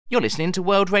You're listening to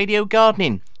World Radio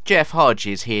Gardening. Jeff Hodge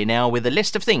is here now with a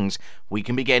list of things we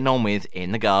can be getting on with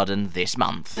in the garden this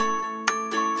month.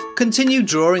 Continue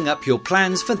drawing up your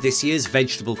plans for this year's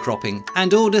vegetable cropping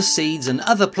and order seeds and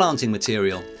other planting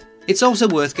material. It's also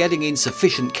worth getting in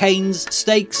sufficient canes,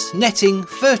 stakes, netting,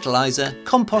 fertiliser,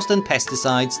 compost and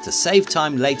pesticides to save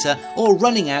time later or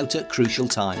running out at crucial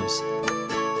times.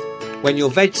 When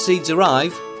your veg seeds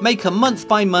arrive, make a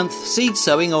month-by-month seed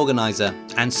sowing organiser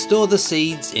and store the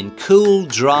seeds in cool,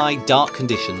 dry, dark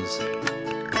conditions.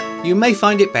 You may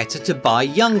find it better to buy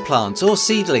young plants or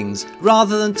seedlings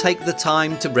rather than take the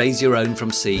time to raise your own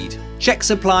from seed. Check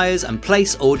suppliers and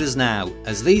place orders now,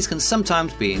 as these can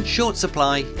sometimes be in short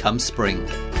supply come spring.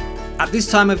 At this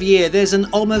time of year, there's an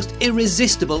almost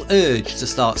irresistible urge to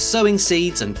start sowing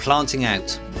seeds and planting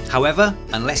out. However,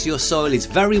 unless your soil is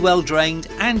very well drained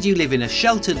and you live in a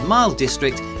sheltered, mild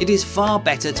district, it is far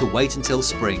better to wait until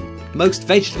spring. Most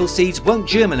vegetable seeds won't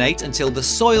germinate until the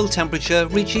soil temperature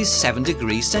reaches 7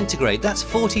 degrees centigrade, that's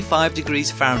 45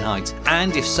 degrees Fahrenheit,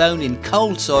 and if sown in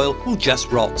cold soil will just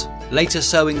rot. Later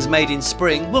sowings made in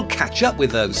spring will catch up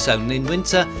with those sown in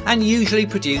winter and usually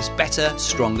produce better,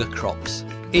 stronger crops.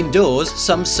 Indoors,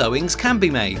 some sowings can be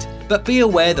made, but be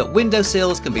aware that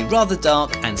windowsills can be rather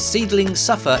dark and seedlings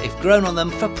suffer if grown on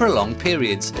them for prolonged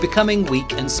periods, becoming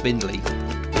weak and spindly.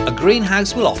 A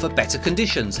greenhouse will offer better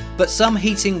conditions, but some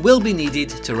heating will be needed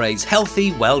to raise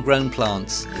healthy, well-grown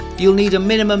plants. You'll need a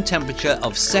minimum temperature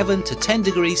of 7 to 10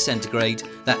 degrees centigrade,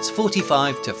 that's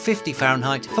 45 to 50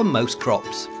 Fahrenheit for most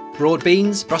crops. Broad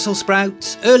beans, Brussels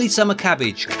sprouts, early summer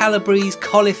cabbage, calabrese,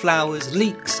 cauliflowers,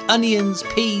 leeks, onions,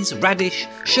 peas, radish,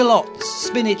 shallots,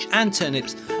 spinach and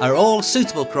turnips are all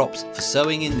suitable crops for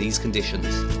sowing in these conditions.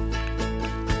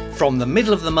 From the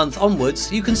middle of the month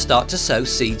onwards, you can start to sow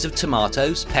seeds of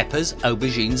tomatoes, peppers,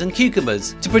 aubergines and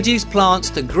cucumbers to produce plants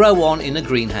to grow on in a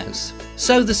greenhouse.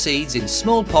 Sow the seeds in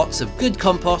small pots of good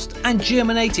compost and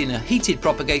germinate in a heated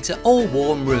propagator or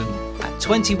warm room. At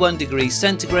 21 degrees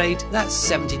centigrade, that's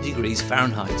 70 degrees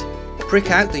Fahrenheit. Prick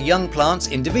out the young plants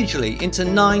individually into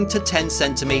 9 to 10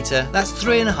 centimetre, that's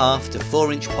 3.5 to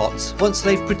 4 inch pots once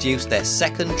they've produced their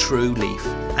second true leaf,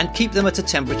 and keep them at a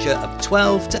temperature of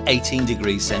 12 to 18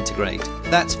 degrees centigrade,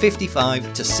 that's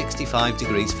 55 to 65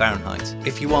 degrees Fahrenheit.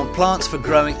 If you want plants for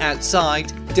growing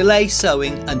outside, delay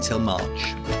sowing until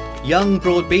March. Young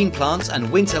broad bean plants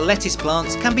and winter lettuce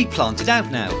plants can be planted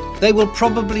out now. They will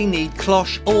probably need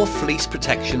cloche or fleece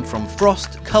protection from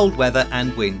frost, cold weather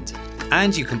and wind.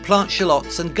 And you can plant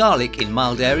shallots and garlic in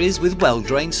mild areas with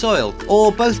well-drained soil,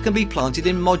 or both can be planted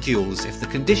in modules if the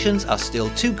conditions are still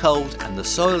too cold and the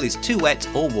soil is too wet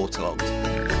or waterlogged.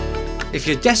 If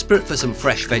you're desperate for some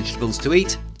fresh vegetables to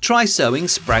eat, try sowing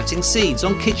sprouting seeds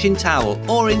on kitchen towel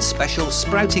or in special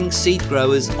sprouting seed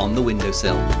growers on the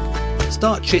windowsill.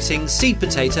 Start chitting seed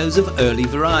potatoes of early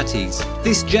varieties.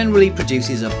 This generally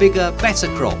produces a bigger, better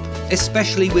crop,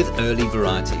 especially with early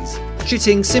varieties.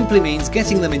 Chitting simply means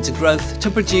getting them into growth to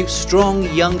produce strong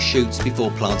young shoots before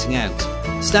planting out.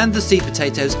 Stand the seed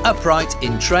potatoes upright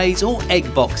in trays or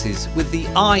egg boxes with the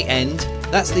eye end,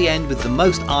 that's the end with the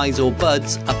most eyes or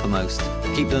buds, uppermost.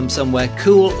 Keep them somewhere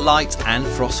cool, light and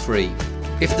frost-free.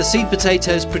 If the seed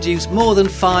potatoes produce more than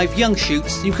 5 young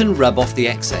shoots, you can rub off the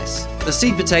excess. The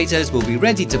seed potatoes will be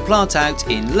ready to plant out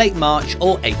in late March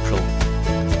or April.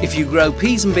 If you grow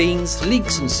peas and beans,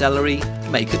 leeks and celery,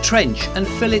 make a trench and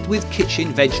fill it with kitchen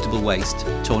vegetable waste,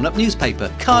 torn up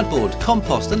newspaper, cardboard,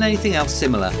 compost and anything else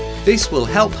similar. This will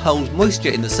help hold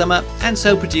moisture in the summer and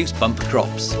so produce bumper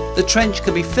crops. The trench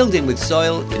can be filled in with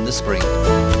soil in the spring.